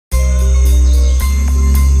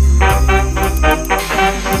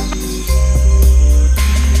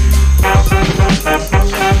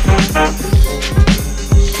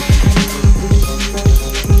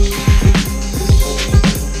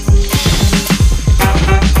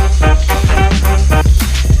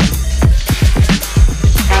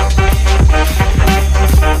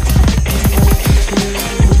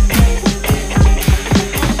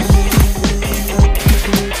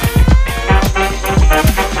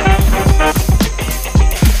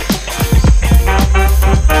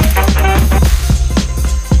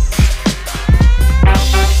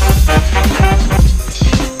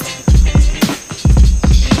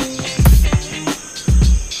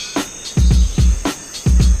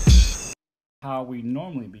how we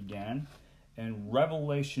normally began in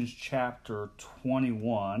Revelations chapter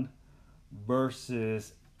 21,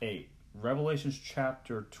 verses 8. Revelations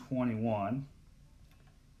chapter 21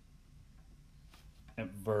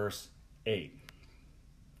 at verse 8.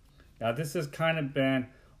 Now, this has kind of been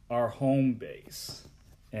our home base.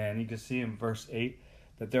 And you can see in verse 8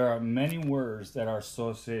 that there are many words that are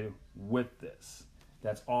associated with this.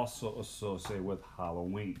 That's also associated with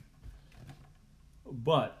Halloween.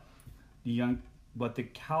 But the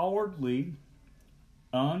cowardly,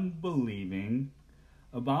 unbelieving,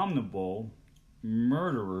 abominable,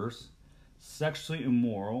 murderers, sexually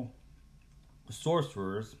immoral,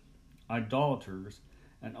 sorcerers, idolaters,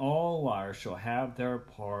 and all liars shall have their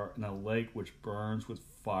part in a lake which burns with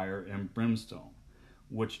fire and brimstone,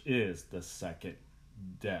 which is the second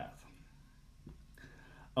death.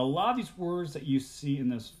 A lot of these words that you see in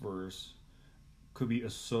this verse could be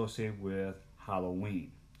associated with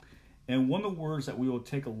Halloween. And one of the words that we will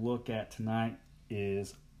take a look at tonight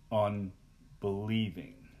is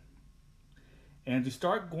unbelieving. And to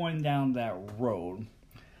start going down that road,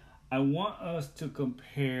 I want us to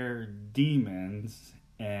compare demons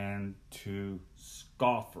and to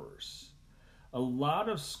scoffers. A lot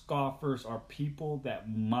of scoffers are people that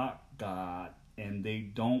mock God and they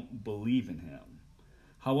don't believe in Him.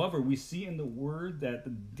 However, we see in the Word that the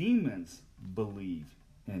demons believe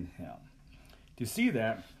in Him. To see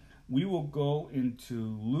that, we will go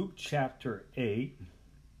into Luke chapter 8.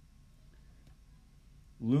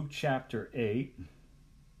 Luke chapter 8.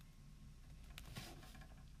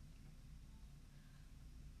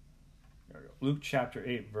 There we go. Luke chapter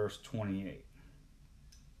 8, verse 28.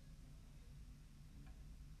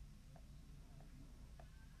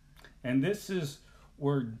 And this is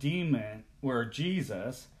where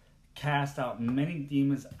Jesus cast out many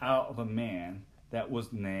demons out of a man that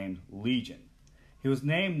was named Legion. He was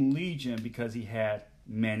named Legion because he had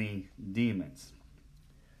many demons.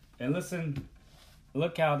 And listen,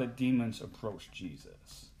 look how the demons approached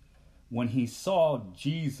Jesus. When he saw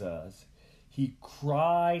Jesus, he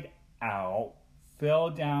cried out,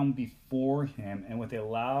 fell down before him, and with a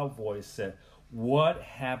loud voice said, "What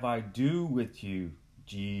have I to do with you,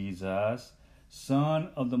 Jesus,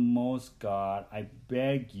 Son of the Most God? I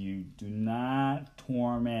beg you, do not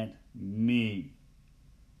torment me."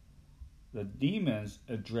 The demons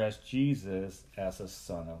addressed Jesus as a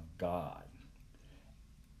son of God.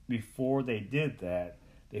 Before they did that,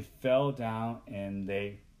 they fell down and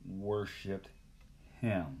they worshiped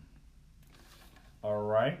him. All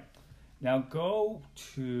right. Now go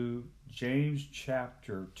to James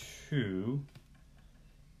chapter 2.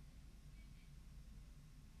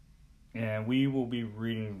 And we will be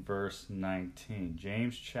reading verse 19.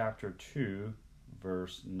 James chapter 2,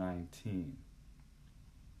 verse 19.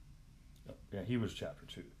 Yeah, Hebrews chapter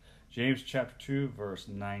 2. James chapter 2, verse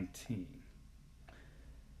 19.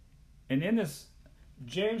 And in this,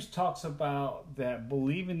 James talks about that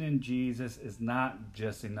believing in Jesus is not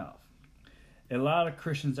just enough. A lot of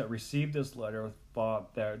Christians that received this letter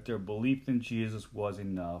thought that their belief in Jesus was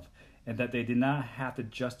enough and that they did not have to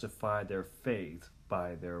justify their faith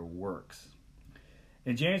by their works.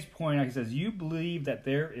 And James points out, he says, "You believe that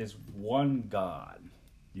there is one God.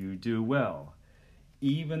 You do well.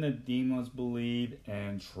 Even the demons believe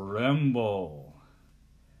and tremble."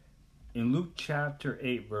 In Luke chapter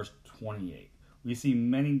 8, verse 28, we see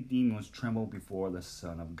many demons tremble before the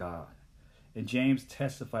Son of God. And James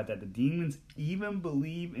testified that the demons even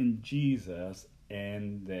believe in Jesus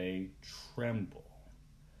and they tremble.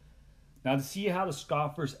 Now, to see how the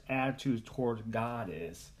scoffers' attitude towards God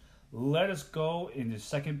is, let us go into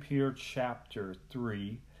 2 Peter chapter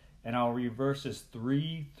 3, and I'll read verses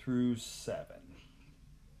 3 through 7.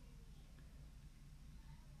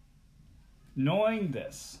 "Knowing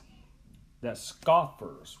this, that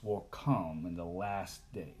scoffers will come in the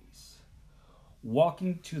last days,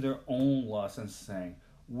 walking to their own lusts and saying,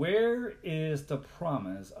 'Where is the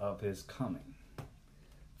promise of his coming?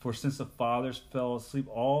 For since the fathers fell asleep,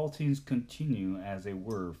 all things continue as they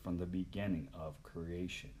were from the beginning of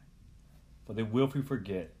creation. For they willfully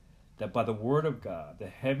forget that by the word of God the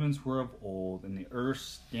heavens were of old, and the earth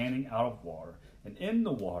standing out of water, and in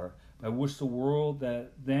the water by which the world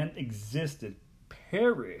that then existed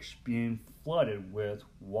perished, being flooded with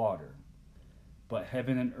water. But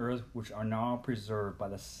heaven and earth, which are now preserved by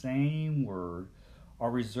the same word, are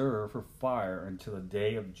reserved for fire until the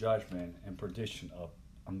day of judgment and perdition of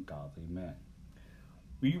ungodly men."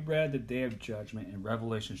 We read the day of judgment in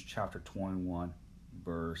Revelation chapter 21,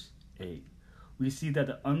 verse 8. We see that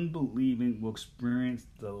the unbelieving will experience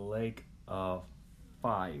the lake of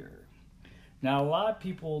fire. Now, a lot of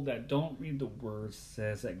people that don't read the word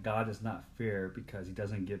says that God is not fair because he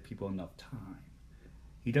doesn't give people enough time.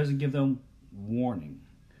 He doesn't give them warning.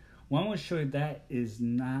 Well, I want to show you that is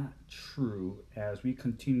not true as we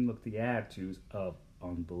continue to look at the attitudes of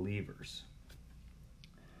unbelievers.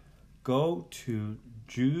 Go to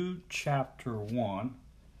Jude chapter 1,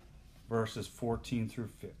 verses 14 through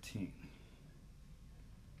 15.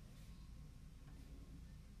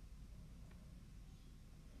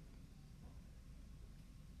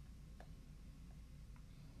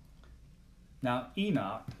 Now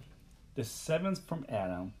Enoch, the seventh from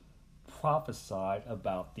Adam, prophesied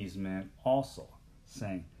about these men also,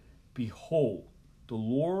 saying, Behold, the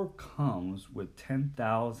Lord comes with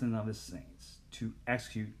 10,000 of his saints to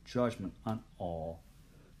execute judgment on all,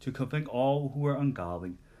 to convict all who are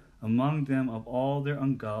ungodly, among them of all their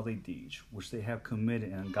ungodly deeds, which they have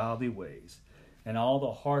committed in ungodly ways, and all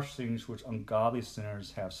the harsh things which ungodly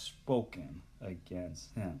sinners have spoken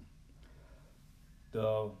against him.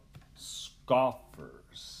 The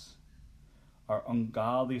scoffers are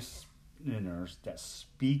ungodly sinners that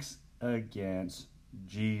speaks against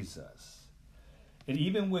Jesus. And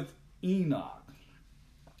even with Enoch,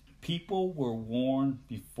 people were warned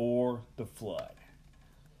before the flood.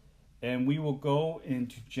 And we will go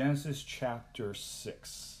into Genesis chapter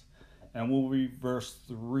 6, and we'll read verse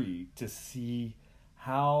 3 to see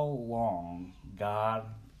how long God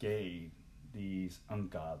gave these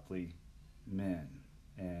ungodly men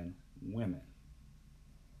and women.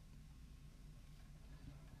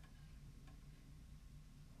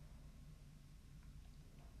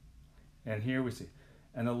 And here we see,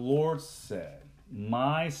 and the Lord said,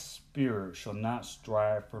 My spirit shall not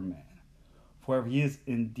strive for man, for he is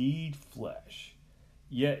indeed flesh,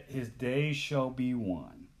 yet his days shall be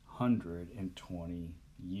 120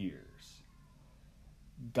 years.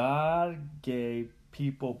 God gave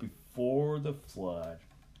people before the flood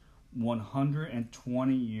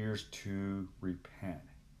 120 years to repent.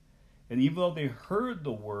 And even though they heard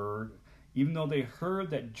the word, even though they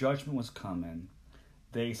heard that judgment was coming,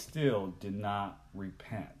 they still did not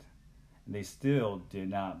repent. And they still did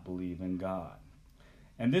not believe in God.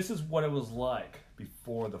 And this is what it was like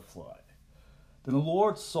before the flood. Then the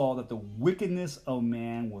Lord saw that the wickedness of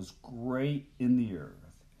man was great in the earth,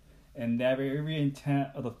 and that every intent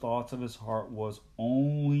of the thoughts of his heart was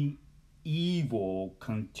only evil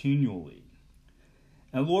continually.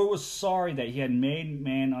 And the Lord was sorry that he had made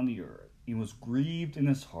man on the earth. He was grieved in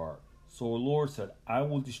his heart. So the Lord said, I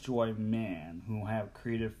will destroy man whom I have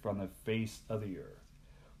created from the face of the earth,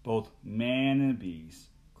 both man and beast,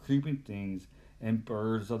 creeping things, and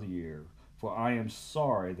birds of the air, for I am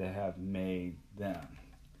sorry that I have made them.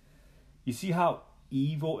 You see how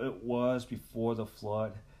evil it was before the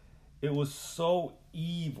flood? It was so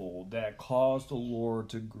evil that it caused the Lord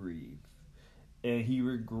to grieve, and he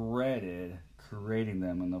regretted creating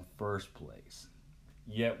them in the first place.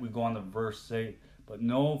 Yet we go on to verse 8, but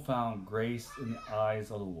Noah found grace in the eyes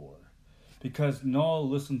of the Lord, because Noah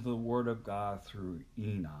listened to the word of God through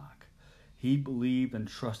Enoch. He believed and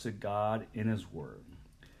trusted God in his word.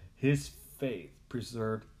 His faith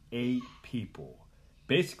preserved 8 people.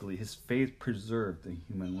 Basically, his faith preserved the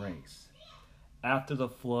human race. After the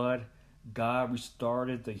flood, God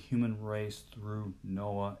restarted the human race through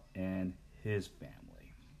Noah and his family.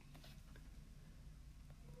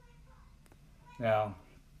 Now,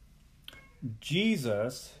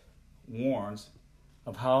 Jesus warns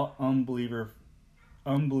of how unbelievers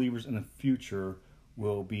in the future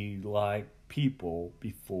will be like people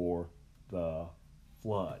before the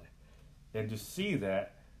flood. And to see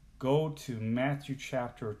that, go to Matthew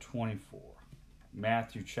chapter 24.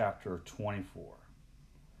 Matthew chapter 24.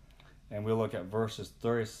 And we'll look at verses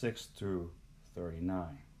 36 through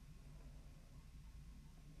 39.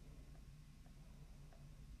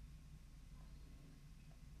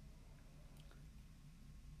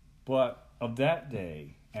 But of that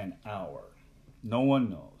day and hour no one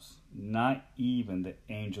knows, not even the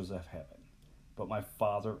angels of heaven, but my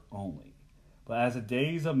Father only. But as the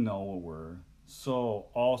days of Noah were, so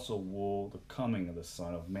also will the coming of the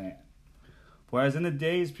Son of Man. For as in the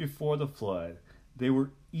days before the flood, they were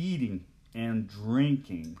eating and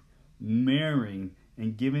drinking, marrying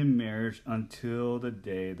and giving marriage until the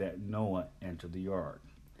day that Noah entered the ark,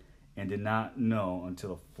 and did not know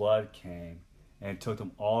until the flood came and took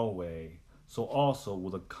them all away. So also will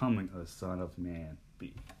the coming of the Son of Man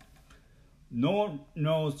be. No one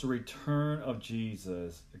knows the return of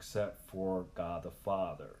Jesus except for God the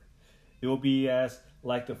Father. It will be as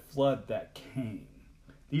like the flood that came.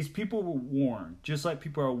 These people were warned, just like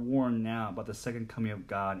people are warned now about the second coming of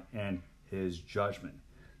God and his judgment.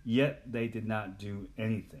 Yet they did not do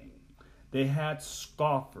anything. They had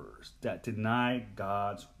scoffers that denied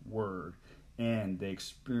God's word, and they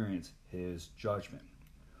experienced his judgment.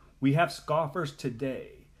 We have scoffers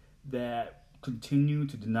today that continue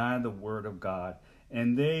to deny the word of God,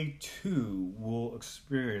 and they too will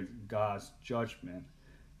experience God's judgment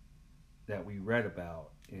that we read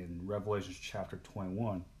about in Revelation chapter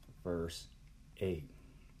 21, verse 8.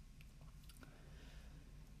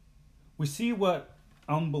 We see what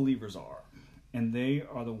unbelievers are, and they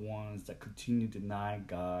are the ones that continue to deny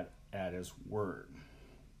God at his word.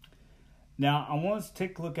 Now, I want us to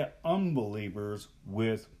take a look at unbelievers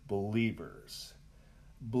with believers.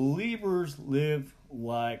 Believers live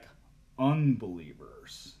like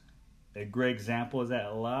unbelievers. A great example is that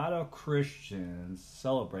a lot of Christians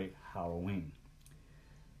celebrate Halloween.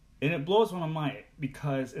 And it blows my mind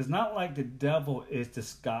because it's not like the devil is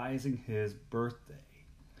disguising his birthday.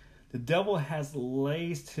 The devil has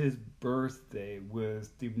laced his birthday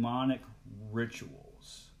with demonic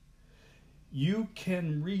rituals. You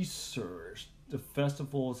can research the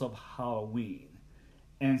festivals of Halloween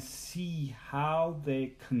and see how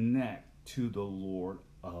they connect to the Lord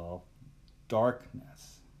of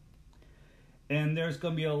Darkness. And there's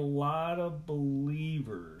going to be a lot of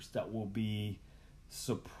believers that will be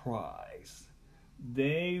surprised.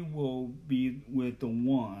 They will be with the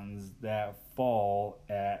ones that fall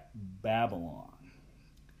at Babylon.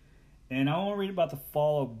 And I want to read about the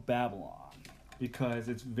fall of Babylon because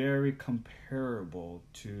it's very comparable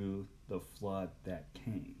to the flood that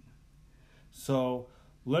came. So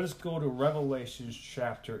let us go to Revelation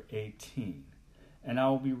chapter 18. And I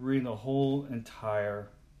will be reading the whole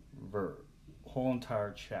entire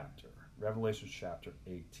chapter. Revelation chapter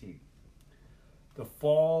 18. The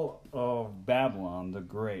fall of Babylon the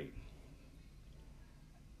Great.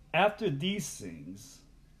 After these things,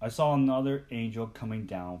 I saw another angel coming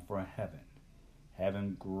down from heaven,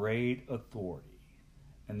 having great authority,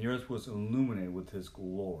 and the earth was illuminated with his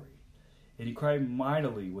glory. And he cried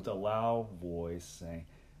mightily with a loud voice, saying,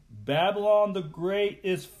 Babylon the Great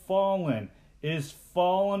is fallen. It is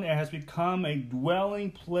fallen and has become a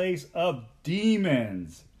dwelling place of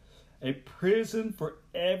demons, a prison for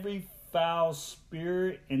every foul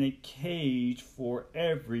spirit, and a cage for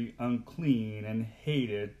every unclean and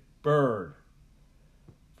hated bird.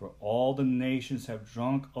 For all the nations have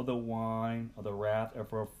drunk of the wine of the wrath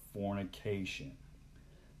of her fornication.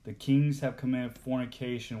 The kings have committed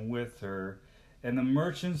fornication with her, and the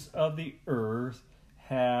merchants of the earth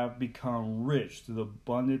have become rich through the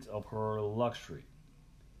abundance of her luxury.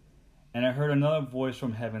 And I heard another voice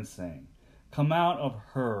from heaven saying, Come out of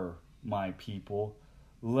her, my people,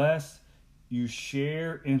 lest you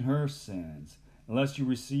share in her sins, unless you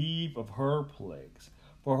receive of her plagues.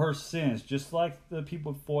 For her sins, just like the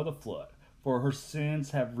people before the flood, for her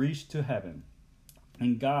sins have reached to heaven,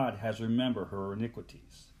 and God has remembered her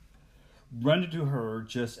iniquities. Render to her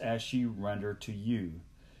just as she rendered to you,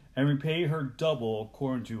 and repay her double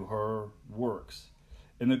according to her works.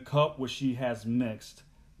 In the cup which she has mixed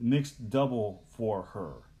double for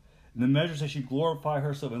her. In the measure that she glorify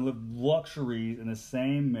herself and live luxuries in the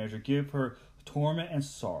same measure, give her torment and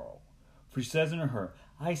sorrow. For she says unto her,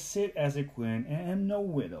 I sit as a queen and am no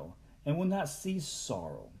widow, and will not see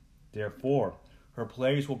sorrow. Therefore, her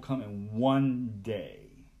plagues will come in one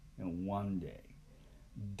day,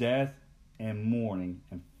 death and mourning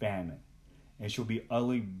and famine, and she'll be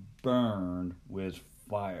utterly burned with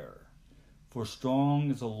fire. For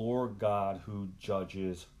strong is the Lord God who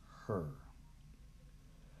judges her.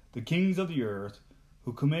 The kings of the earth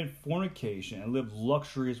who commit fornication and live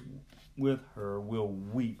luxuries with her will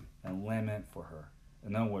weep and lament for her.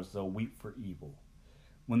 In other words, they'll weep for evil,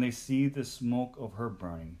 when they see the smoke of her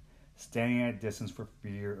burning, standing at a distance for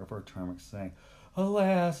fear of her torment, saying,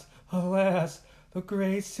 Alas, alas, the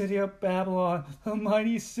great city of Babylon, the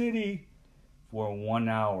mighty city! For 1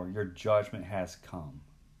 hour your judgment has come.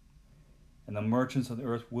 And the merchants of the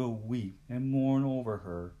earth will weep and mourn over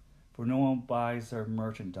her, for no one buys their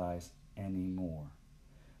merchandise anymore.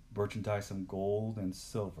 Merchandise of gold and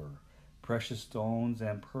silver, precious stones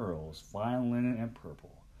and pearls, fine linen and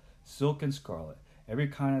purple, silk and scarlet, every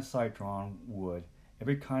kind of citron wood,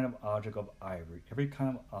 every kind of object of ivory, every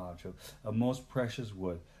kind of object of most precious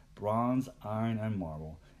wood, bronze, iron, and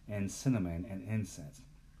marble, and cinnamon and incense,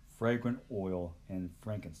 fragrant oil and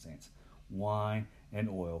frankincense, wine and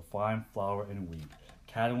oil, fine flour and wheat,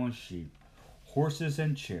 cattle and sheep, horses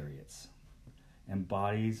and chariots, and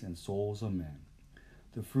bodies and souls of men.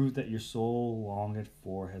 The fruit that your soul longeth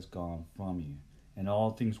for has gone from you, and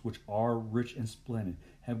all things which are rich and splendid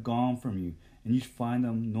have gone from you, and you find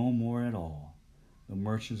them no more at all. The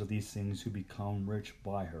merchants of these things who become rich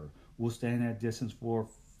by her will stand at a distance for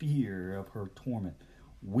fear of her torment,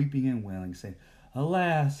 weeping and wailing, saying,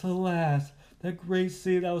 Alas, alas, that great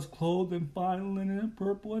city that was clothed in fine linen and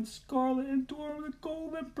purple and scarlet and adorned with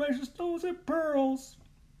gold and precious stones and pearls.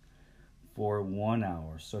 For 1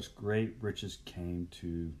 hour such great riches came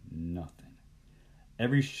to nothing.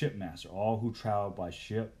 Every shipmaster, all who traveled by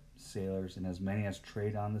ship, sailors, and as many as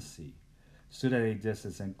trade on the sea, stood at a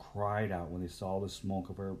distance and cried out when they saw the smoke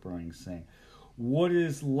of her burning, saying, What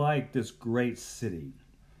is like this great city?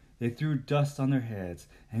 They threw dust on their heads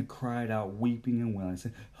and cried out, weeping and wailing,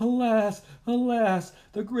 saying, Alas, alas,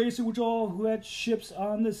 the grace in which all who had ships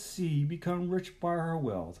on the sea become rich by her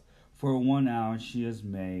wealth. For 1 hour she is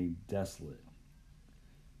made desolate.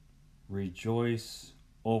 Rejoice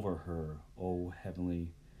over her, O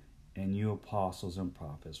heavenly, and you apostles and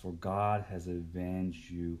prophets, for God has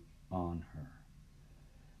avenged you on her.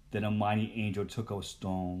 Then a mighty angel took a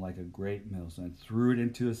stone like a great millstone and threw it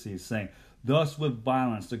into the sea, saying, Thus with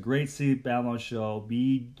violence the great city Babylon shall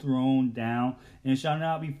be thrown down, and shall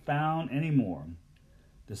not be found any more.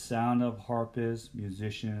 The sound of harpists,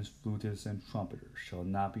 musicians, flutists, and trumpeters shall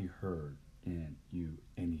not be heard in you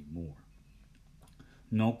any more.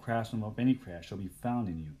 No craftsman of any craft shall be found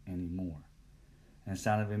in you any more. And the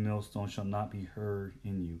sound of a millstone shall not be heard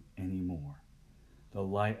in you any more. The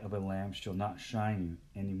light of a lamp shall not shine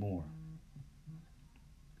you any more.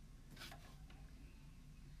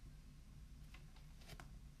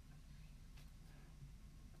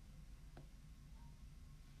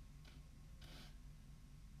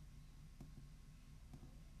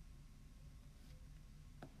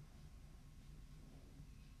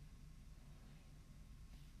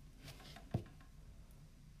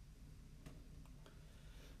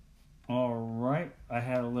 All right, I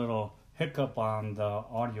had a little hiccup on the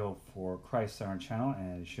audio for Christ Center channel,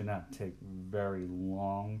 and it should not take very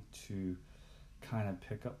long to kind of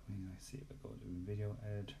pick up. Let me see if I go to video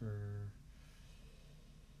editor.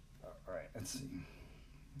 All right, let's see.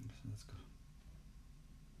 Let's go.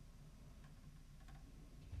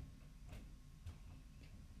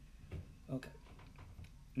 Okay,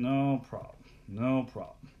 no problem. No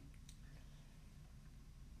problem.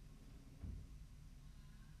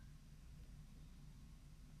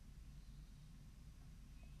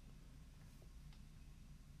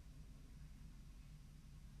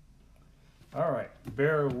 All right,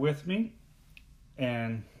 bear with me,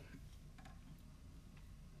 and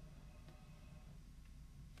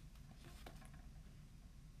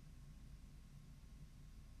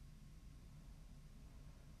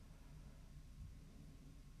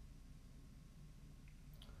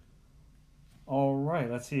all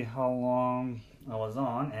right, let's see how long I was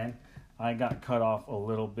on, and I got cut off a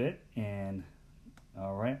little bit, and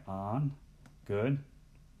all right, on, good,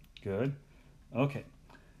 okay.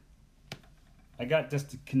 I got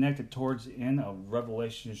disconnected towards the end of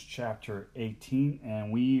Revelations chapter 18,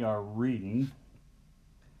 and we are reading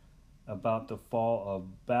about the fall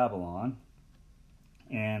of Babylon,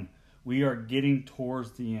 and we are getting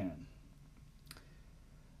towards the end.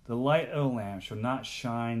 The light of the lamp shall not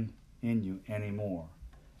shine in you anymore,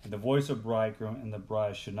 and the voice of bridegroom and the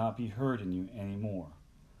bride should not be heard in you anymore.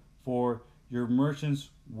 For your merchants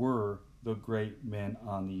were the great men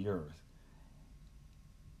on the earth.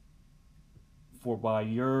 For by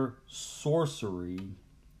your sorcery,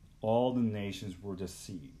 all the nations were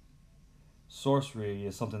deceived. Sorcery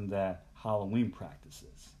is something that Halloween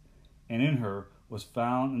practices. And in her was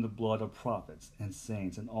found in the blood of prophets and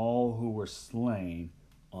saints and all who were slain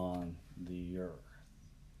on the earth.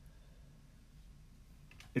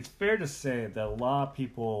 It's fair to say that a lot of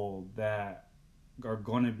people that are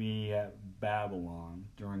going to be at Babylon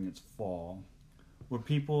during its fall were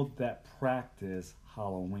people that practice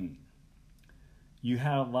Halloween. You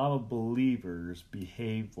have a lot of believers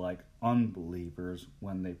behave like unbelievers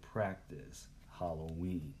when they practice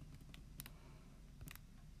Halloween.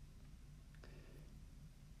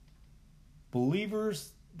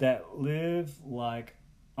 Believers that live like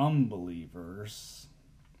unbelievers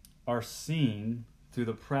are seen through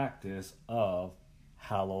the practice of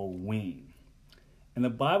Halloween. And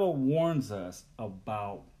the Bible warns us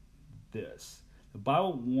about this. The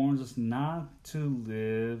Bible warns us not to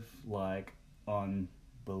live like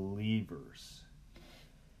unbelievers.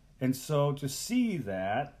 And so to see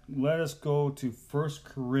that, let us go to 1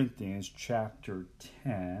 Corinthians chapter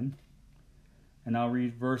 10, and I'll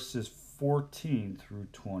read verses 14 through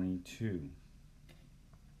 22.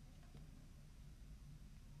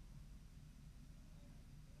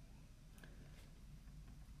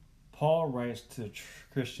 Paul writes to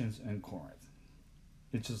Christians in Corinth.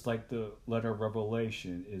 It's just like the letter of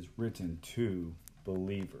Revelation is written to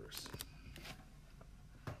believers.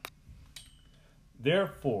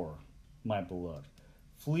 Therefore, my beloved,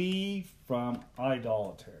 flee from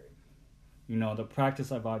idolatry. The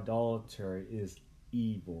practice of idolatry is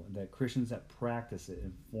evil. That Christians that practice it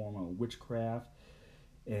in form of witchcraft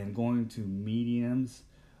and going to mediums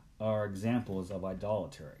are examples of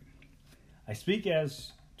idolatry. I speak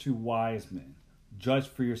as to wise men. Judge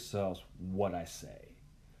for yourselves what I say.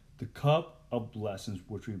 The cup of blessings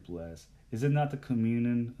which we bless, is it not the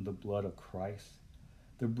communion of the blood of Christ?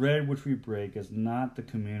 The bread which we break is not the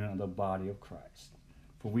communion of the body of Christ.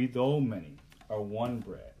 For we, though many, are one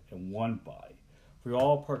bread and one body. For we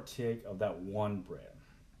all partake of that one bread.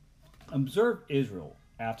 Observe Israel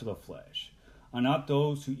after the flesh. Are not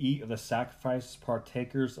those who eat of the sacrifice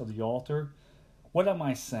partakers of the altar? What am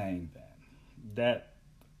I saying then? That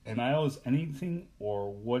an idol is anything,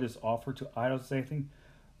 or what is offered to idols is anything?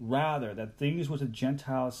 Rather, that things which the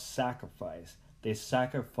Gentiles sacrifice, they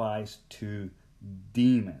sacrifice to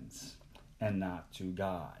demons and not to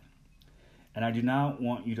God. And I do not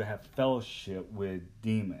want you to have fellowship with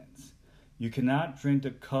demons. You cannot drink the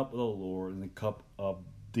cup of the Lord and the cup of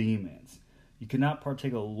demons. You cannot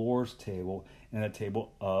partake of the Lord's table and the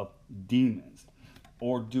table of demons.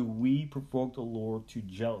 Or do we provoke the Lord to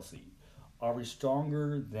jealousy? Are we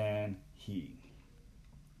stronger than he?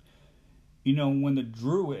 When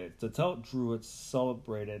the Celtic Druids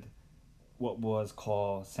celebrated what was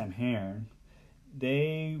called Samhain,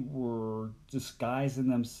 they were disguising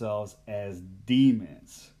themselves as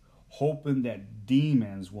demons, hoping that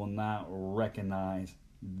demons will not recognize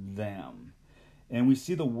them. And we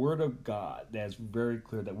see the word of God that's very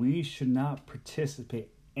clear that we should not participate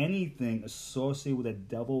anything associated with the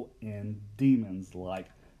devil and demons like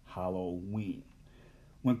Halloween.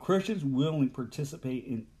 When Christians willingly participate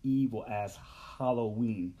in evil as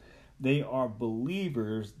Halloween, they are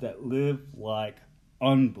believers that live like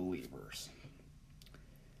unbelievers.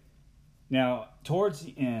 Now, towards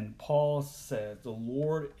the end, Paul says the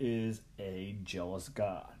Lord is a jealous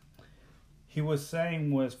God. He was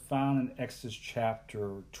saying was found in Exodus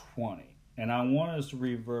chapter 20. And I want us to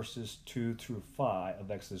read verses 2 through 5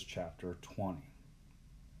 of Exodus chapter 20.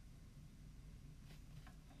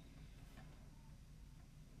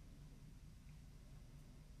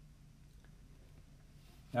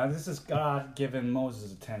 Now, this is God giving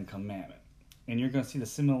Moses the Ten Commandments. And you're going to see the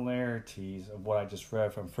similarities of what I just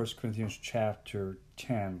read from 1 Corinthians chapter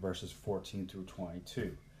 10, verses 14 through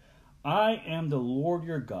 22. I am the Lord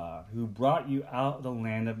your God, who brought you out of the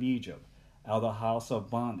land of Egypt, out of the house of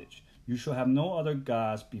bondage. You shall have no other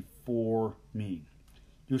gods before me.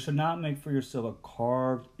 You shall not make for yourself a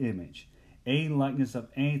carved image, a likeness of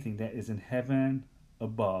anything that is in heaven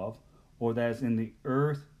above, or that is in the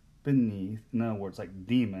earth beneath, in other words, like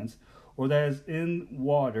demons, or that is in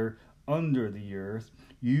water under the earth.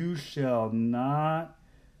 You shall not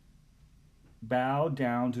bow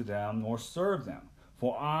down to them nor serve them.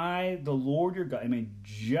 For I, the Lord your God, am a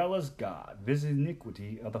jealous God, visiting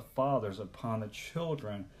iniquity of the fathers upon the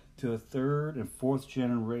children to the third and fourth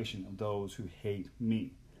generation of those who hate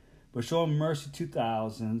me, but show mercy to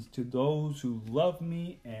thousands, to those who love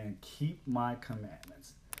me and keep my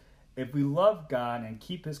commandments. If we love God and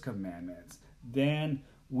keep his commandments, then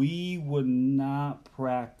we would not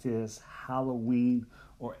practice Halloween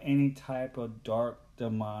or any type of dark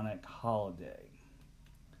demonic holiday.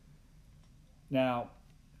 Now,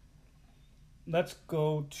 let's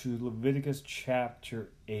go to Leviticus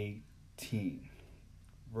chapter 18,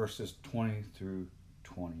 verses 20 through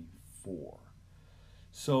 24.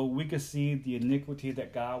 So we can see the iniquity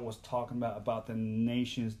that God was talking about the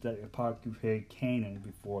nations that occupied Canaan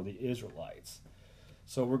before the Israelites.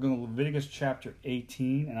 So we're going to Leviticus chapter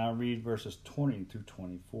 18, and I'll read verses 20 through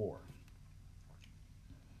 24.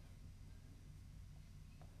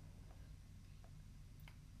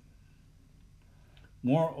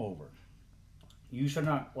 Moreover, you shall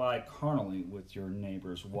not lie carnally with your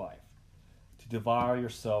neighbor's wife, to devour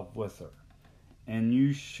yourself with her. And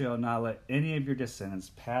you shall not let any of your descendants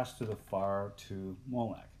pass through the fire to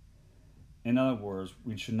Molech. In other words,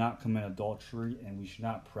 we should not commit adultery, and we should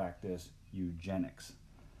not practice eugenics.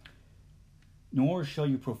 Nor shall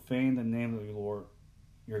you profane the name of the Lord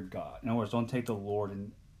your God. In other words, don't take the Lord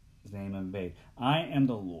in his name in vain. I am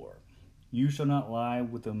the Lord. You shall not lie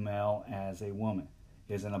with a male as a woman.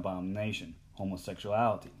 It is an abomination,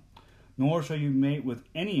 homosexuality. Nor shall you mate with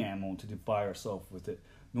any animal to defile yourself with it.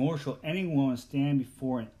 Nor shall any woman stand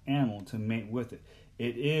before an animal to mate with it.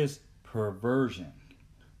 It is perversion.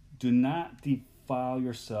 Do not defile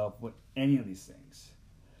yourself with any of these things.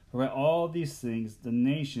 For by all these things the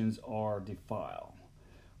nations are defiled,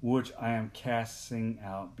 which I am casting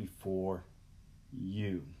out before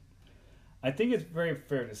you. I think it's very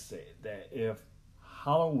fair to say that if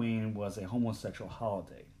Halloween was a homosexual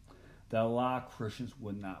holiday, that a lot of Christians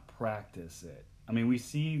would not practice it. I mean, we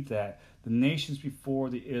see that the nations before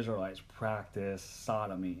the Israelites practiced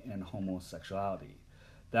sodomy and homosexuality.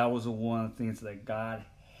 That was one of the things that God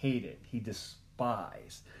hated, he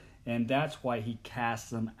despised, and that's why he cast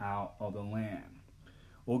them out of the land.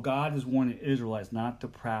 Well, God is warning the Israelites not to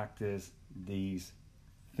practice these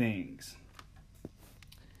things.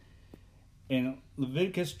 In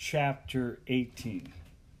Leviticus chapter 18,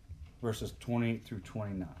 verses 28 through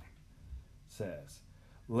 29, says,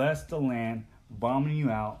 "Lest the land vomit you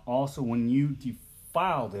out, also when you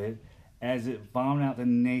defiled it, as it vomited out the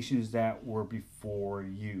nations that were before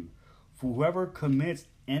you. For whoever commits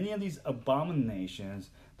any of these abominations,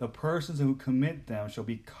 the persons who commit them shall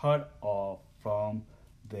be cut off from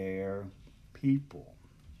their people."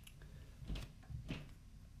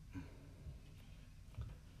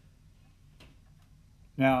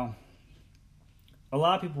 Now, a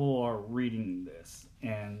lot of people are reading this,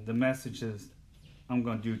 and the messages I'm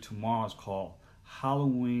going to do tomorrow is called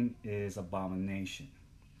Halloween is Abomination.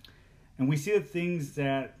 And we see the things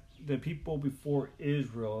that the people before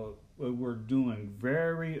Israel were doing,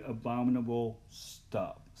 very abominable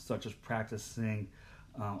stuff, such as practicing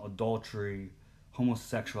adultery,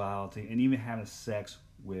 homosexuality, and even having sex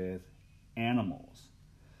with animals.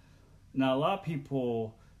 Now, a lot of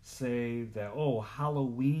people say that, oh,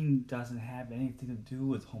 Halloween doesn't have anything to do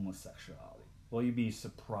with homosexuality. Well, you'd be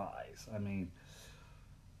surprised. I mean,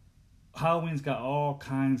 Halloween's got all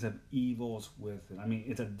kinds of evils with it. I mean,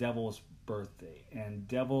 it's a devil's birthday, and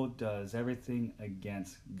devil does everything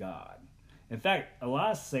against God. In fact, a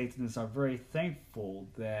lot of Satanists are very thankful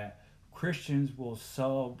that Christians will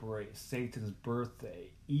celebrate Satan's birthday,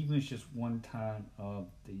 even if it's just one time of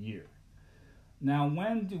the year. Now,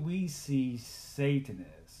 when do we see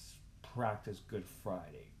Satanists practice Good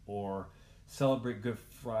Friday or celebrate Good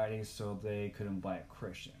Friday so they could invite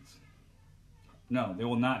Christians? No, they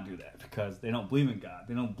will not do that because they don't believe in God.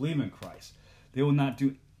 They don't believe in Christ. They will not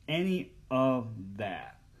do any of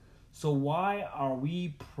that. So why are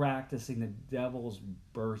we practicing the devil's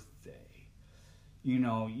birthday? You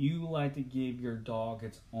know, you like to give your dog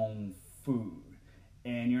its own food,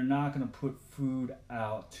 and you're not going to put food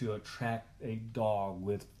out to attract a dog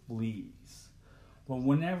with fleas. But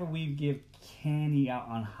whenever we give candy out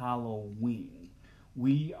on Halloween,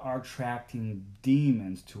 we are attracting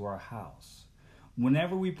demons to our house.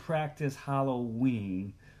 Whenever we practice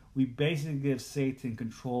Halloween, we basically give Satan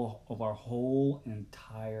control of our whole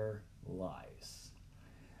entire lives.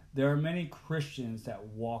 There are many Christians that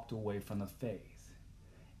walked away from the faith.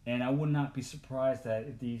 And I would not be surprised that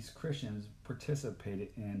if these Christians participated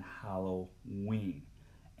in Halloween.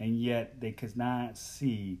 And yet they could not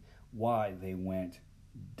see why they went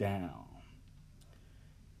down.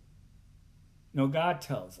 You know, God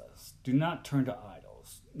tells us, do not turn to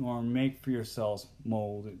idols, nor make for yourselves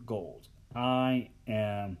molded gold. I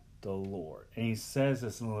am the Lord. And he says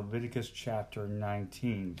this in Leviticus chapter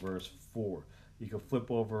 19, verse 4. You can flip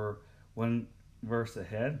over one verse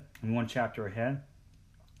ahead, and one chapter ahead.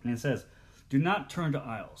 And it says, do not turn to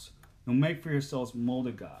idols, nor make for yourselves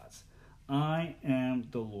molded gods. I am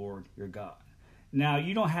the Lord your God. Now,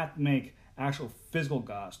 you don't have to make actual physical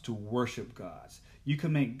gods to worship gods. You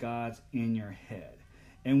can make gods in your head.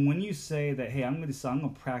 And when you say that, hey, I'm going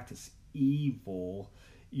to practice evil,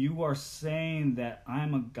 you are saying that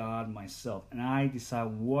I'm a god myself, and I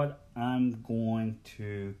decide what I'm going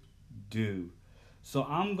to do. So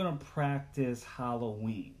I'm going to practice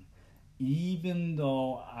Halloween, even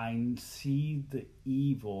though I see the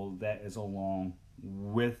evil that is along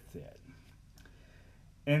with it.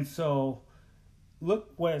 And so,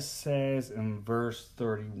 look what it says in verse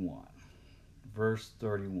 31. Verse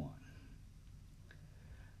 31.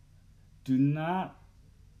 Do not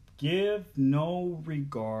give no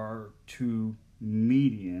regard to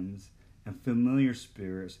mediums and familiar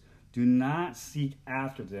spirits. Do not seek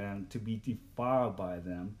after them to be defiled by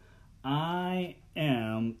them. I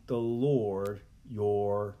am the Lord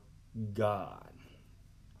your God.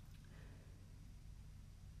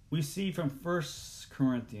 We see from 1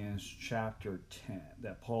 Corinthians chapter 10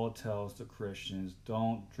 that Paul tells the Christians,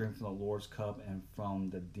 don't drink from the Lord's cup and from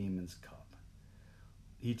the demon's cup.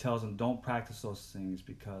 He tells them, don't practice those things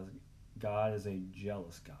because God is a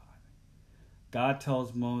jealous God. God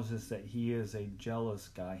tells Moses that he is a jealous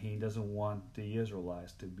God. He doesn't want the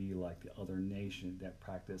Israelites to be like the other nation that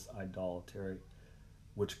practice idolatry,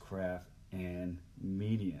 witchcraft, and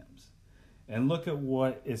mediums. And look at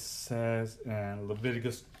what it says in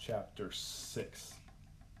Leviticus chapter 6.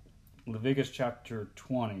 Leviticus chapter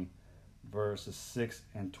 20, verses 6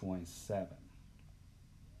 and 27.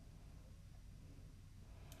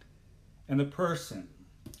 And the person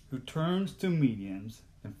who turns to mediums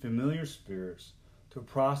and familiar spirits to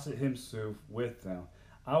prostrate himself with them,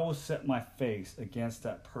 I will set my face against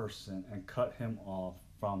that person and cut him off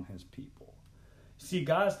from his people. See,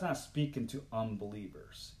 God is not speaking to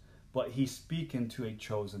unbelievers, but he's speaking to a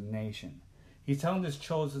chosen nation. He's telling this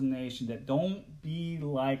chosen nation that don't be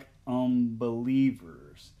like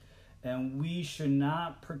unbelievers. And we should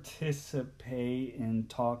not participate in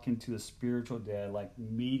talking to the spiritual dead like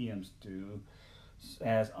mediums do,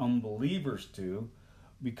 as unbelievers do,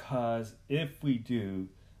 because if we do,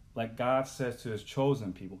 like God says to his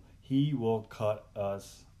chosen people, he will cut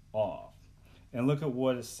us off. And look at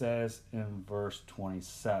what it says in verse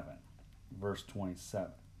 27. Verse 27.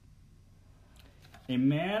 A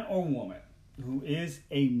man or woman who is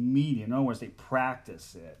a medium, in other words, they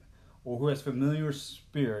practice it, or who has familiar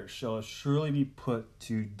spirit shall surely be put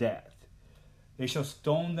to death. They shall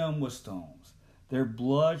stone them with stones. Their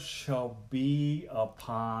blood shall be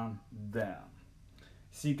upon them.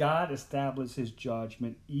 See, God established his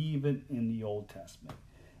judgment even in the Old Testament.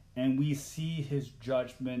 And we see his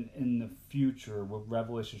judgment in the future with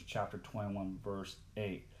Revelation chapter 21, verse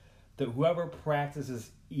 8. That whoever practices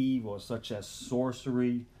evil, such as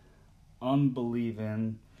sorcery,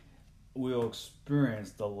 unbelieving, will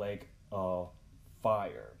experience the lake of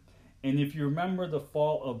fire. And if you remember the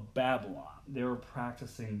fall of Babylon, they were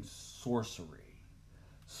practicing sorcery.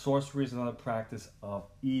 Sorcery is another practice of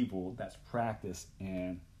evil that's practiced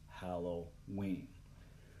in Halloween.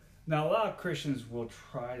 Now, a lot of Christians will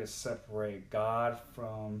try to separate God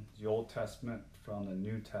from the Old Testament, from the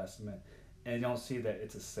New Testament, and you don't see that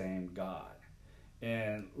it's the same God.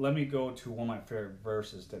 And let me go to one of my favorite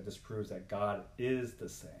verses that disproves that God is the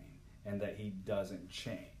same and that he doesn't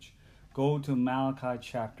change. Go to Malachi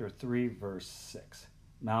chapter 3, verse 6.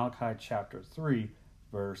 Malachi chapter 3,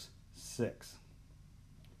 verse 6.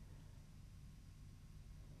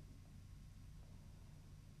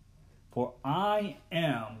 For I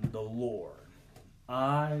am the Lord,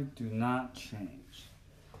 I do not change.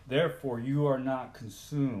 Therefore you are not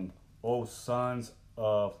consumed, O sons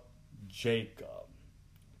of Jacob.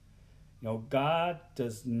 You know, God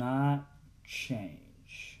does not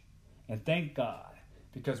change. And thank God,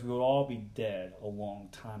 because we would all be dead a long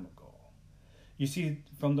time ago. You see,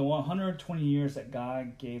 from the 120 years that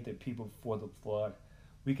God gave the people before the flood,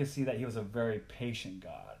 we can see that he was a very patient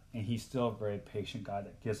God. And he's still a very patient God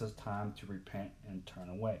that gives us time to repent and turn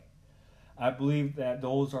away. I believe that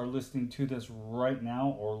those who are listening to this right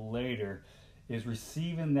now or later is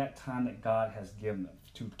receiving that time that God has given them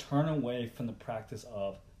to turn away from the practice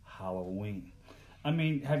of Halloween. I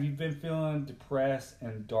mean, have you been feeling depressed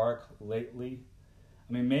and dark lately?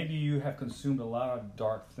 I mean, maybe you have consumed a lot of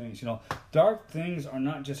dark things. You know, dark things are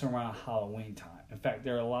not just around Halloween time. In fact,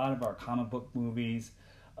 there are a lot of our comic book movies,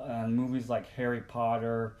 movies like Harry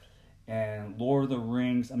Potter and Lord of the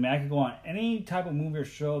Rings. I mean, I could go on. Any type of movie or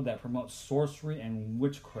show that promotes sorcery and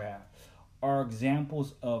witchcraft are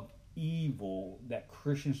examples of evil that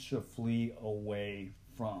Christians should flee away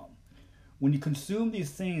from. When you consume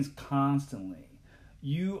these things constantly,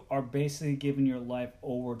 you are basically giving your life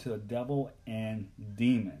over to the devil and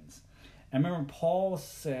demons. And remember, Paul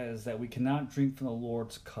says that we cannot drink from the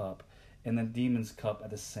Lord's cup and the demon's cup at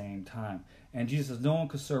the same time. And Jesus says no one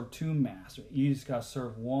could serve two masters. You just got to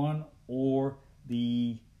serve one or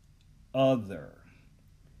the other.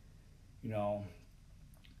 You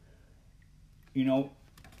know,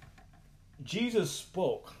 Jesus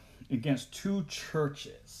spoke against two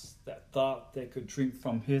churches that thought they could drink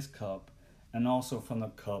from his cup and also from the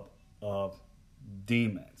cup of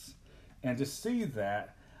demons. And to see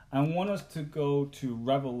that, I want us to go to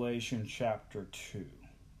Revelation chapter 2.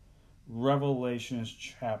 Revelation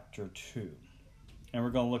chapter 2. And we're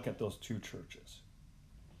going to look at those two churches.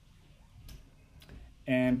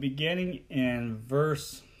 And beginning in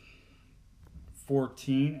verse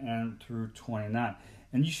 14 and through 29.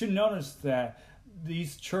 And you should notice that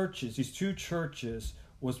these two churches,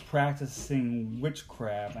 was practicing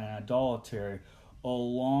witchcraft and idolatry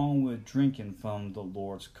along with drinking from the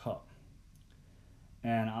Lord's cup.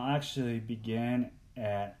 And I'll actually begin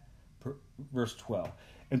at verse 12.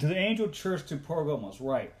 And to the angel church to Pergamos,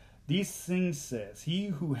 write, these things says, he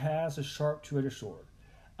who has a sharp two-edged sword,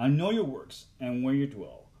 I know your works and where you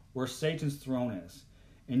dwell, where Satan's throne is,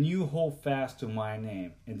 and you hold fast to my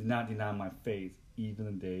name and did not deny my faith, even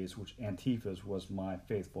the days which Antipas was my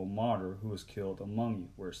faithful martyr who was killed among you,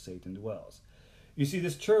 where Satan dwells. You see,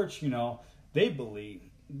 this church, they believe,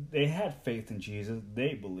 they had faith in Jesus,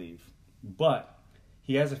 they believe, but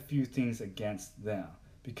he has a few things against them,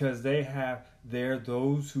 because they have there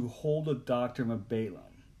those who hold the doctrine of Balaam,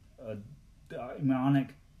 a demonic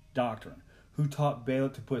doctrine, who taught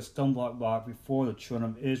Balak to put a stumbling block before the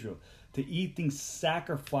children of Israel, to eat things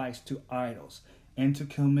sacrificed to idols, and to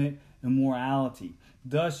commit immorality.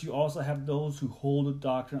 Thus you also have those who hold the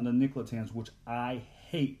doctrine of the Nicolaitans, which I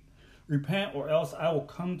hate. Repent, or else I will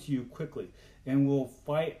come to you quickly, and will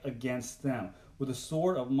fight against them with the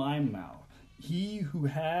sword of my mouth. He who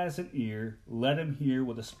has an ear, let him hear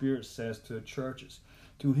what the Spirit says to the churches.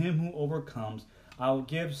 To him who overcomes, I will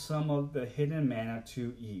give some of the hidden manna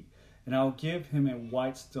to eat, and I will give him a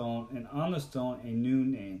white stone, and on the stone a new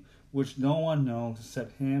name, which no one knows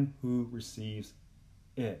except him who receives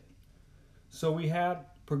it. So we have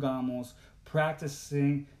Pergamos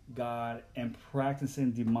practicing God and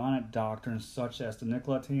practicing demonic doctrines such as the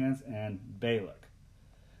Nicolaitans and Balak.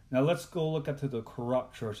 Now let's go look at the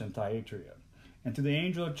corrupt church in Thyatira. And to the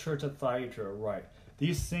angel of the church at Thyatira write,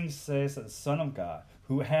 these things says that the Son of God,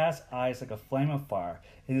 who has eyes like a flame of fire,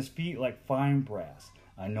 and his feet like fine brass.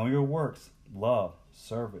 I know your works, love,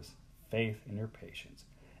 service, faith, and your patience.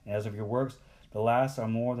 And as of your works, the last are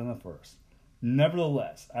more than the first.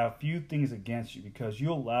 Nevertheless, I have few things against you, because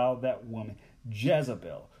you allowed that woman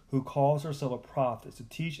Jezebel, who calls herself a prophet, to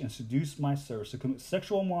teach and seduce my servants to commit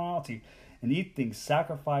sexual immorality and eat things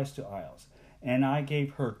sacrificed to idols. And I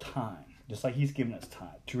gave her time, just like he's given us time,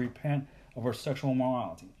 to repent of her sexual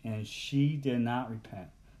immorality. And she did not repent.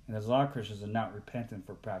 And there's a lot of Christians that are not repentant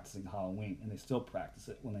for practicing Halloween, and they still practice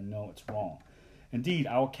it when they know it's wrong. Indeed,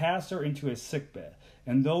 I will cast her into a sickbed,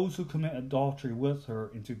 and those who commit adultery with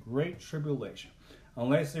her into great tribulation,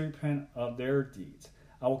 unless they repent of their deeds.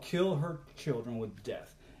 I will kill her children with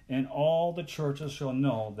death, and all the churches shall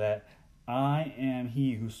know that I am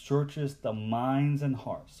he who searches the minds and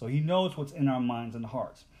hearts. So he knows what's in our minds and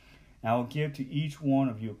hearts. And I will give to each one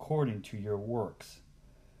of you according to your works.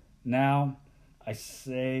 Now I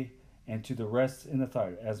say, and to the rest in the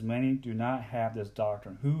Thyatira, as many do not have this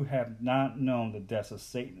doctrine, who have not known the depths of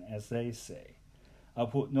Satan, as they say, I'll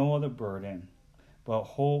put no other burden, but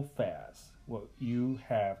hold fast what you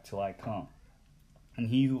have till I come. And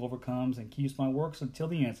he who overcomes and keeps my works until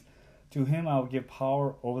the end, to him I will give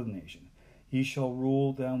power over the nation. He shall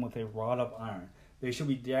rule them with a rod of iron. They shall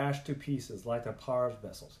be dashed to pieces like the potter's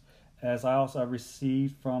vessels, as I also have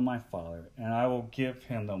received from my Father, and I will give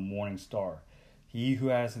him the morning star. He who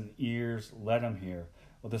has an ears, let him hear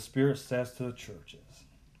what the Spirit says to the churches.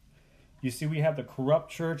 You see, we have the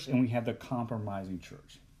corrupt church and we have the compromising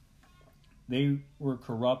church. They were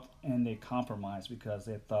corrupt and they compromised because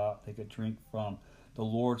they thought they could drink from the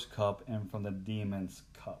Lord's cup and from the demon's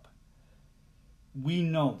cup. We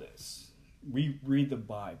know this. We read the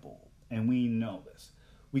Bible and we know this.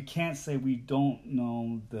 We can't say we don't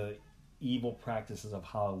know the evil practices of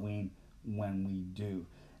Halloween when we do.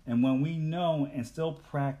 And when we know and still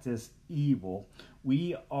practice evil,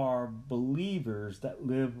 we are believers that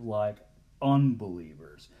live like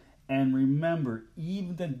unbelievers. And remember,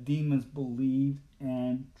 even the demons believed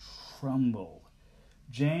and trembled.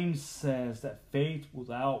 James says that faith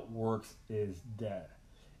without works is dead.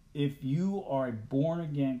 If you are a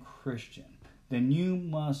born-again Christian, then you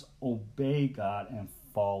must obey God and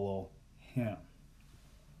follow him.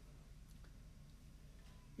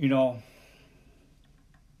 You know,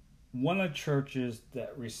 one of the churches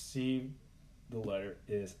that received the letter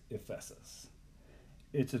is Ephesus.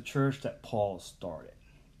 It's a church that Paul started.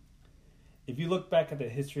 If you look back at the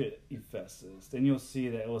history of Ephesus, then you'll see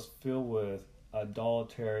that it was filled with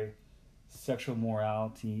idolatry, sexual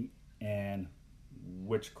morality, and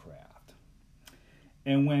witchcraft.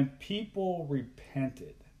 And when people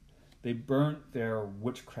repented, they burnt their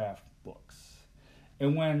witchcraft books.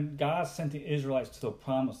 And when God sent the Israelites to the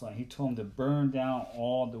promised land, he told them to burn down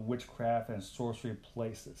all the witchcraft and sorcery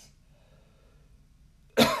places.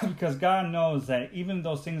 Because God knows that even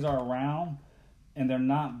though those things are around and they're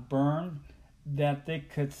not burned, that they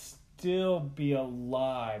could still be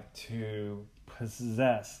alive to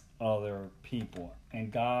possess other people.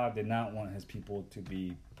 And God did not want his people to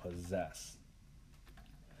be possessed.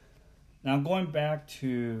 Now, going back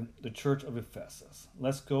to the church of Ephesus,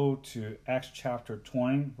 let's go to Acts chapter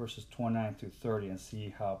 20, verses 29 through 30, and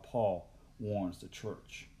see how Paul warns the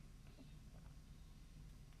church.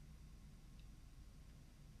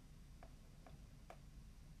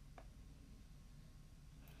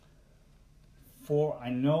 For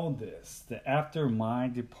I know this, that after my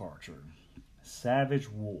departure, savage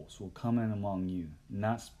wolves will come in among you,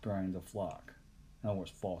 not sparing the flock. In other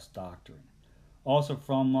words, false doctrine. Also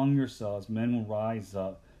from among yourselves men will rise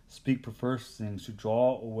up, speak perverse things to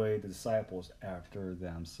draw away the disciples after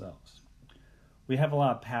themselves. We have a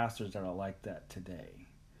lot of pastors that are like that today.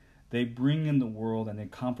 They bring in the world and they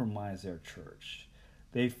compromise their church.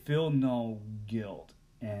 They feel no guilt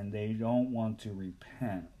and they don't want to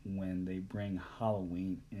repent when they bring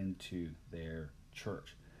Halloween into their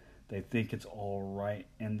church. They think it's all right,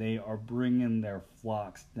 and they are bringing their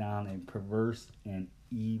flocks down a perverse and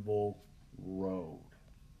evil road.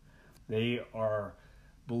 They are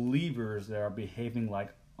believers that are behaving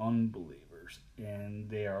like unbelievers, and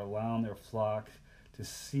they are allowing their flock to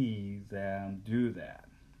see them do that.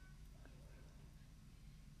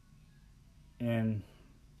 In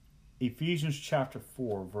Ephesians chapter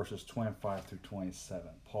 4, verses 25 through 27,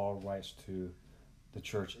 Paul writes to the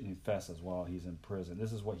church in Ephesus while he's in prison.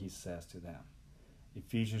 This is what he says to them.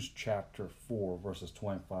 Ephesians chapter 4, verses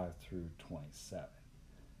 25 through 27.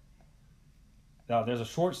 Now, there's a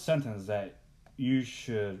short sentence that you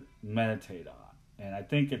should meditate on. And I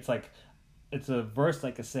think it's a verse,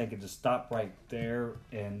 like I said, can just stop right there.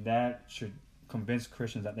 And that should convince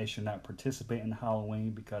Christians that they should not participate in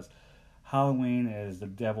Halloween, because Halloween is the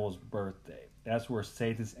devil's birthday. That's where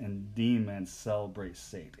Satanists and demons celebrate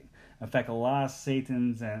Satan. In fact, a lot of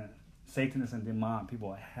Satanists and demonic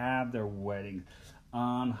people have their wedding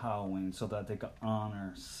on Halloween so that they can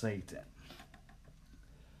honor Satan.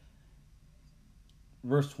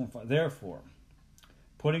 Verse 25, therefore,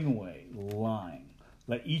 putting away lying,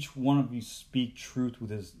 let each one of you speak truth with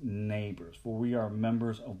his neighbors, for we are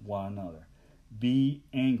members of one another. Be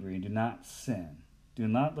angry and do not sin. Do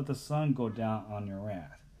not let the sun go down on your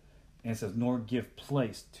wrath. And it says, nor give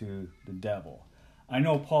place to the devil. I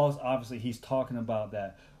know Paul's obviously, he's talking about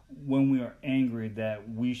that when we are angry, that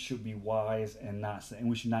we should be wise and not sin, and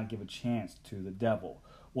we should not give a chance to the devil.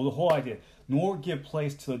 Well, the whole idea, nor give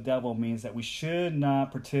place to the devil, means that we should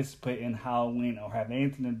not participate in Halloween or have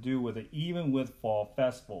anything to do with it, even with Fall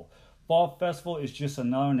Festival. Fall Festival is just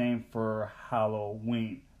another name for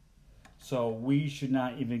Halloween. So we should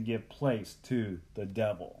not even give place to the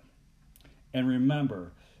devil. And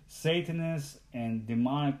remember, Satanists and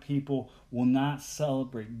demonic people will not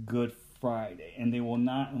celebrate Good Friday, and they will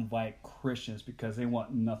not invite Christians because they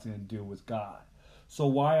want nothing to do with God. So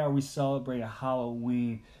why are we celebrating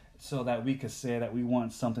Halloween? So that we could say that we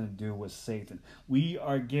want something to do with Satan. We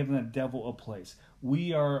are giving the devil a place.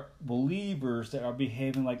 We are believers that are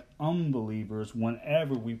behaving like unbelievers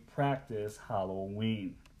whenever we practice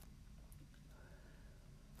Halloween.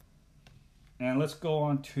 And let's go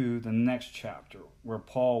on to the next chapter, where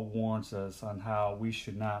Paul warns us on how we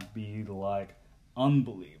should not be like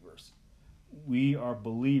unbelievers. We are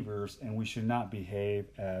believers, and we should not behave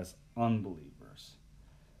as unbelievers.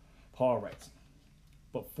 Paul writes,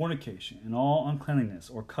 but fornication and all uncleanness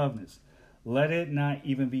or covetousness, let it not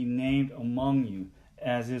even be named among you,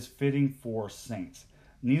 as is fitting for saints.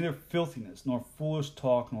 Neither filthiness, nor foolish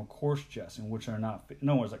talk, nor coarse jesting, which are not fit.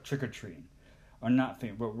 No, it's like trick-or-treating, are not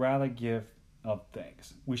fit, but rather give of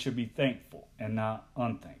thanks. We should be thankful and not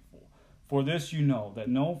unthankful. For this you know, that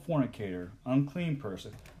no fornicator, unclean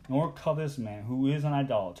person, nor covetous man who is an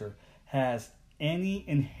idolater has any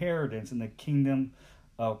inheritance in the kingdom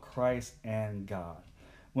of Christ and God.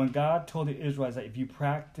 When God told the Israelites that if you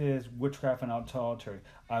practice witchcraft and idolatry,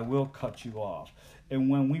 I will cut you off. And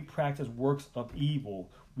when we practice works of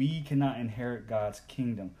evil, we cannot inherit God's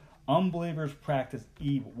kingdom. Unbelievers practice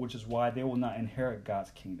evil, which is why they will not inherit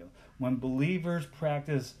God's kingdom. When believers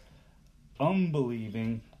practice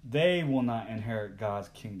unbelieving, they will not inherit God's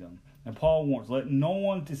kingdom. And Paul warns, let no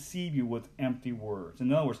one deceive you with empty words.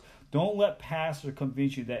 In other words, don't let pastors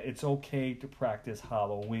convince you that it's okay to practice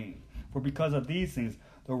Halloween. For because of these things,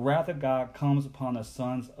 the wrath of God comes upon the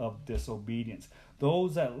sons of disobedience.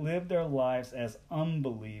 Those that live their lives as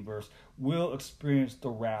unbelievers will experience the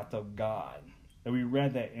wrath of God. And we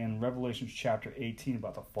read that in Revelation chapter 18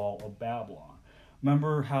 about the fall of Babylon.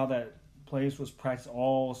 Remember how that place was practicing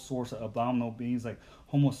all sorts of abominable things like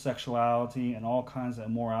homosexuality and all kinds of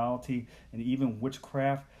immorality and even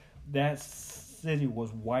witchcraft? That city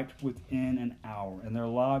was wiped within an hour. And there are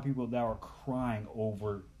a lot of people that were crying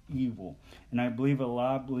over evil. And I believe a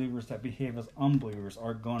lot of believers that behave as unbelievers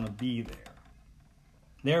are going to be there.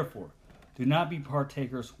 Therefore, do not be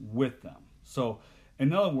partakers with them. So,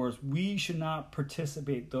 in other words, we should not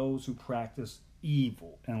participate those who practice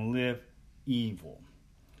evil and live evil.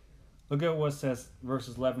 Look at what it says,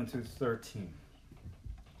 verses 11 through 13,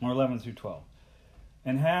 or 11 through 12.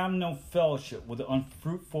 And have no fellowship with the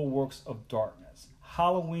unfruitful works of darkness.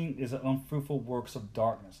 Halloween is an unfruitful works of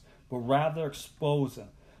darkness, but rather expose them.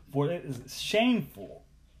 For it is shameful,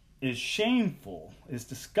 it's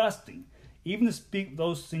disgusting, even to speak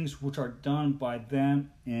those things which are done by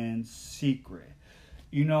them in secret.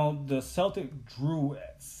 You know, the Celtic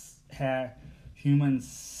Druids had human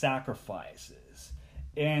sacrifices.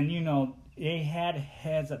 And, you know, they had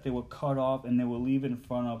heads that they would cut off and they would leave in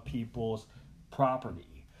front of people's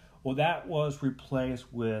property. Well, that was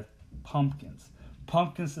replaced with pumpkins.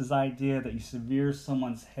 Pumpkins is the idea that you sever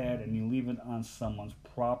someone's head and you leave it on someone's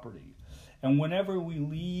property. And whenever we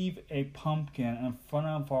leave a pumpkin in front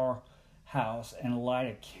of our house and light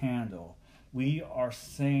a candle, we are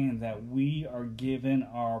saying that we are giving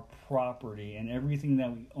our property and everything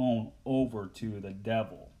that we own over to the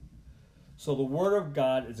devil. So the Word of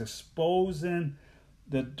God is exposing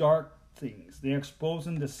the dark things. They're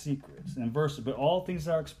exposing the secrets. And verses, but all things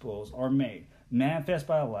that are exposed are made manifest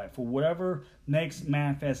by light. For whatever makes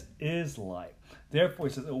manifest is light. Therefore,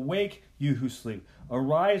 it says, awake, you who sleep.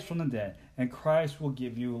 Arise from the dead, and Christ will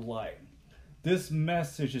give you light. This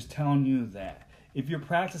message is telling you that if you're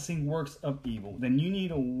practicing works of evil, then you need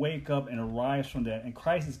to wake up and arise from that. And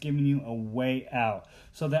Christ is giving you a way out.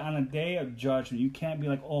 So that on a day of judgment, you can't be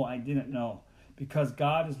like, oh, I didn't know. Because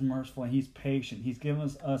God is merciful and He's patient. He's given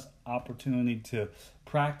us opportunity to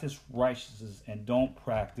practice righteousness and don't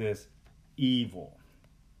practice evil.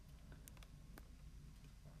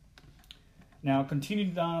 Now, continue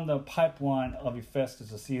down the pipeline of Ephesus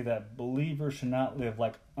to see that believers should not live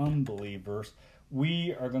like unbelievers.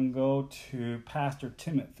 We are going to go to Pastor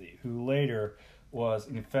Timothy, who later was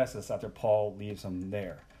in Ephesus after Paul leaves him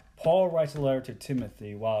there. Paul writes a letter to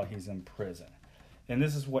Timothy while he's in prison. And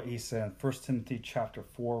this is what he said in 1 Timothy chapter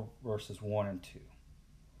 4, verses 1 and 2.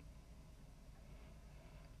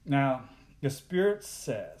 Now, the Spirit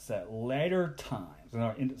says that later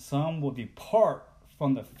times, some will depart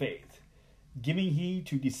from the faith, giving heed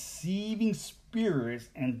to deceiving spirits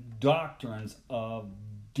and doctrines of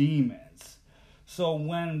demons. So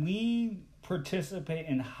when we participate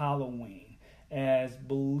in Halloween as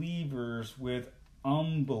believers with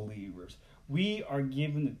unbelievers, we are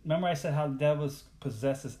given, remember I said how the devil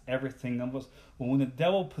possesses everything of us? Well, when the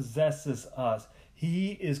devil possesses us,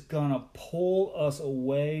 he is going to pull us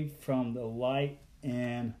away from the light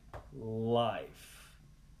and life.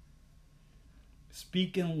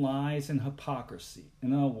 Speaking lies and hypocrisy.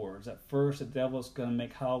 In other words, at first the devil is going to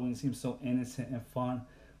make Halloween seem so innocent and fun,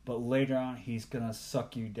 but later on he's going to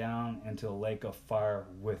suck you down into a lake of fire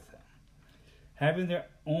with him. Having their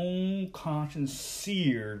own conscience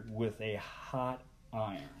seared with a hot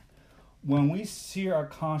iron. When we sear our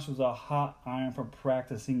conscience with a hot iron for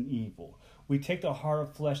practicing evil, we take the heart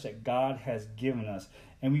of flesh that God has given us,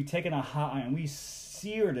 and we've taken a hot iron, we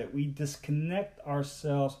seared it, we disconnect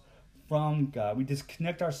ourselves from God, we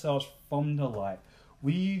disconnect ourselves from the light.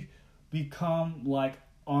 We become like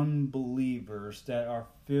unbelievers that are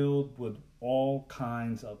filled with all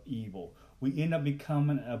kinds of evil. We end up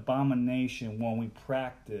becoming an abomination when we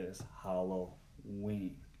practice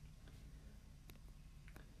Halloween.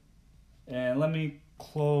 And let me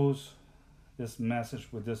close this message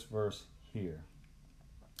with this verse here,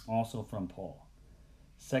 also from Paul.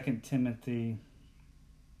 2 Timothy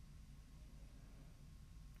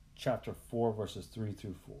chapter 4, verses 3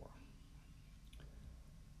 through 4.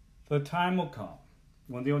 For the time will come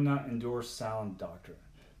when they will not endure sound doctrine,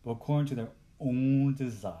 but according to their own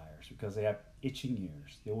desires, because they have itching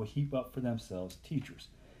ears, they will heap up for themselves teachers,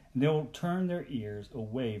 and they will turn their ears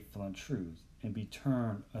away from the truth and be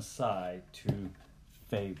turned aside to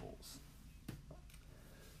fables.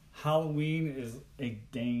 Halloween is a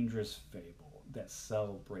dangerous fable that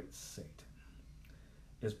celebrates Satan.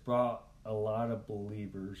 It's brought a lot of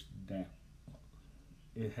believers down.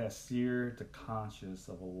 It has seared the conscience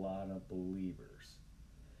of a lot of believers.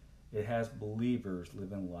 It has believers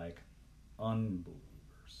living like unbelievers.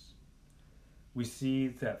 We see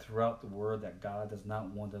that throughout the Word that God does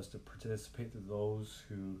not want us to participate with those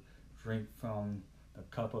who drink from the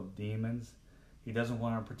cup of demons. He doesn't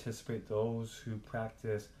want to participate with those who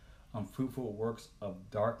practice unfruitful works of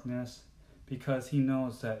darkness, because He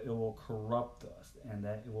knows that it will corrupt us and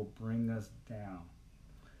that it will bring us down.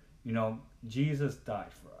 You know, Jesus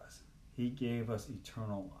died for us. He gave us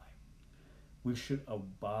eternal life. We should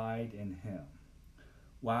abide in Him.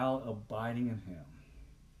 While abiding in Him,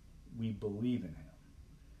 we believe in Him.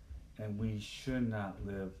 And we should not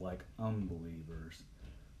live like unbelievers,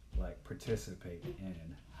 like participate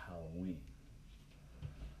in Halloween.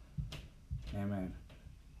 Amen.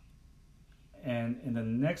 And in the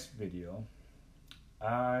next video,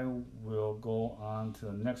 I will go on to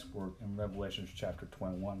the next word in Revelation chapter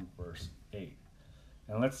 21, verse 8.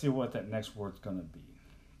 And let's see what that next word's going to be.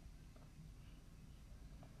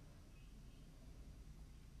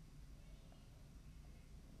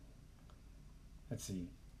 Let's see.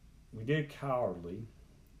 We did cowardly.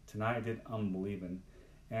 Tonight I did unbelieving.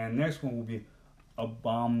 And next one will be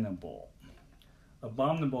abominable.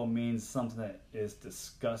 Abominable means something that is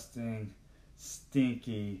disgusting,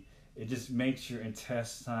 stinky. It just makes your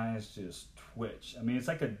intestines just twitch. I mean, it's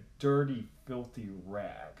like a dirty, filthy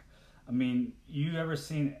rag. I mean, you ever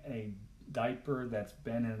seen a diaper that's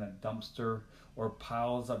been in a dumpster, or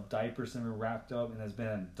piles of diapers that been wrapped up and has been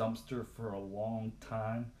in a dumpster for a long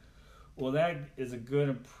time? Well, that is a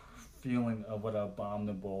good feeling of what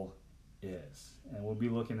abominable is. And we'll be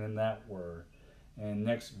looking in that word in the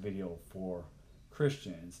next video for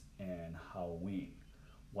Christians and Halloween.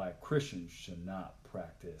 Why Christians should not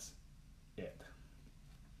practice it.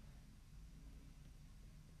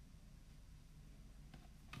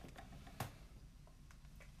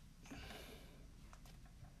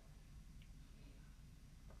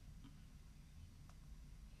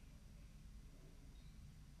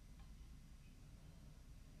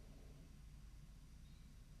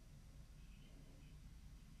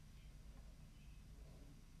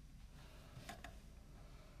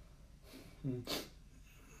 Mm.